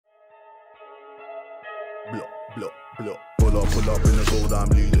Pull up in the gold, I'm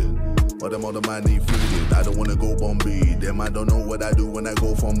leading. But them other man need feeding. I don't wanna go Bombay. Them I don't know what I do when I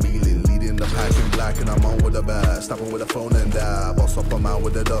go from Beeling. Leading the pack in black and I'm on with the bag. Snapping with the phone and die. Boss up, I'm out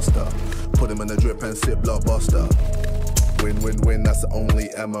with the duster. Put him in the drip and sit blockbuster. Win, that's the only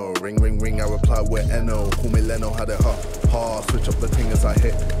ammo. Ring, I reply with Eno. Call me Leno, had it hard. Switch up the ting as I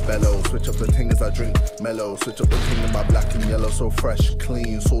hit bellow. Switch up the ting as I drink mellow. Switch up the ting in my black and yellow. So fresh,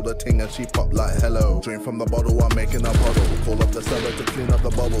 clean, saw the ting and she pop like hello. Drink from the bottle, I'm making a puddle. Call up the seller to clean up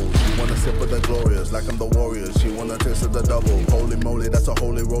the bubbles. She wanna sip of the glorious, like I'm the warriors. She wanna taste of the double. Holy moly, that's a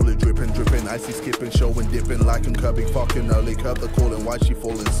holy roly. Dripping, icy skipping, showing, dipping. Like I'm Kirby, fucking early. Curb the calling, why she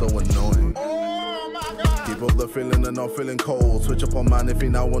falling so annoying? Keep up the feeling and not feeling cold. Switch up on man if he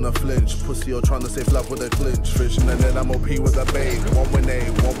now wanna flinch. Pussy or trying to save love with a clinch. Fishing and then I'm OP with a babe. One win A,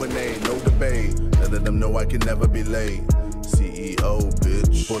 no debate. Letting them know I can never be late. CEO,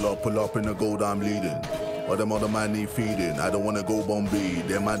 bitch. Pull up in the gold, I'm leading. Or them other man need feeding. I don't wanna go Bombay.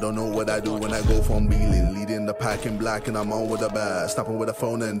 Them I don't know what I do when I go from Beeling. Leading the pack in black and I'm on with the bag. Snapping with the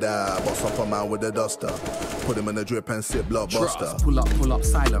phone and die. Boss up, I'm out with the duster. Put him in the drip and sit blockbuster. Pull up,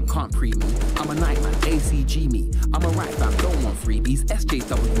 silent, can't pre me. I'm a nightman, ACG me. I'm a right man, don't want freebies.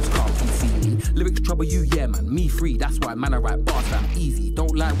 SJWs can't PC me. Lyrics trouble you, yeah man, me free. That's why man I write bars, fam, easy.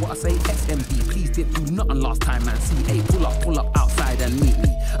 Don't like what I say, SMB. Please didn't do nothing last time, man. CA, pull up outside and meet me.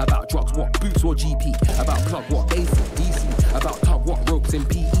 About drugs, what boots or GP? About plug, what AC, DC? About tug, what ropes in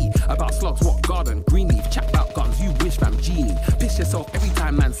PE? About slugs, what garden, greenleaf? Chat about guns, you wish fam, genie. Piss yourself every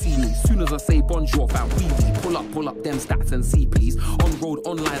time man see me. Soon as I say bonjour fam, wheezy. Pull up them stats and see please. On road,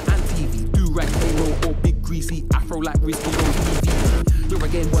 online and TV. Do rag, payroll or big greasy. Afro like risky on TV. You're a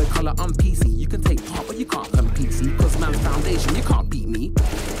Game Boy Color, I'm PC. You can take part but you can't compete, see. Cause man's foundation, you can't beat me.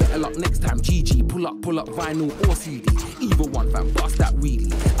 Better luck next time, GG. Pull up, vinyl or CD. Either one fam, bust that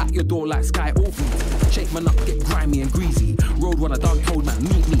wheelie. At your door like Sky or BT. Shake man up, get grimy and greasy. Road runner done told man,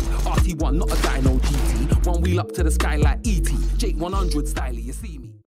 meet me. RT1, not a guy, no GT. One wheel up to the sky like ET. Jake 100 style, you see me.